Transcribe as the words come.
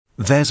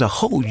There's a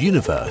whole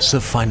universe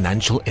of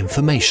financial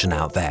information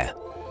out there,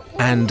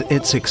 and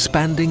it's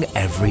expanding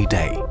every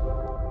day.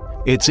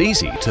 It's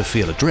easy to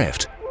feel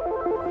adrift.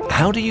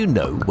 How do you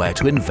know where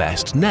to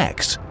invest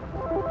next?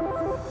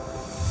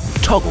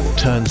 Toggle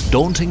turns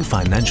daunting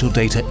financial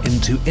data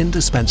into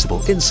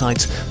indispensable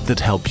insights that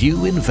help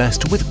you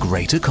invest with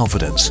greater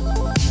confidence.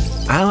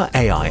 Our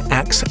AI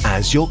acts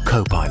as your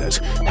Copilot,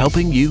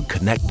 helping you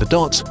connect the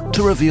dots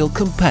to reveal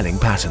compelling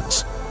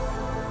patterns.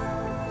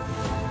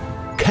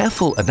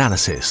 Careful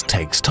analysis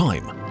takes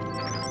time.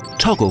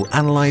 Toggle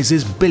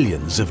analyzes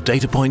billions of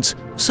data points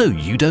so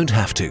you don't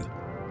have to.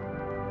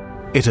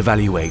 It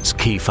evaluates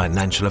key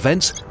financial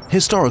events,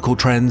 historical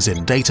trends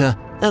in data,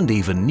 and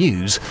even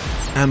news,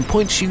 and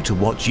points you to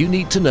what you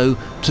need to know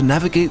to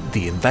navigate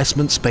the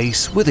investment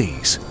space with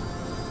ease.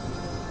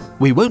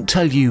 We won't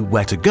tell you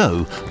where to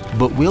go,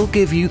 but we'll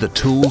give you the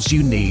tools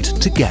you need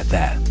to get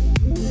there.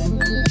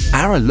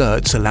 Our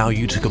alerts allow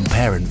you to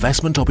compare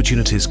investment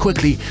opportunities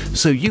quickly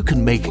so you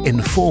can make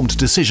informed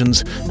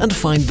decisions and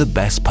find the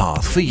best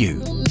path for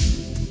you.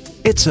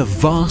 It's a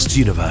vast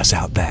universe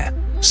out there,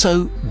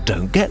 so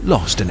don't get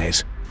lost in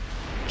it.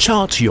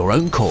 Chart your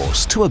own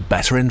course to a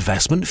better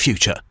investment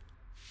future.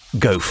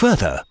 Go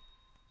further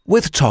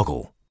with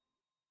Toggle.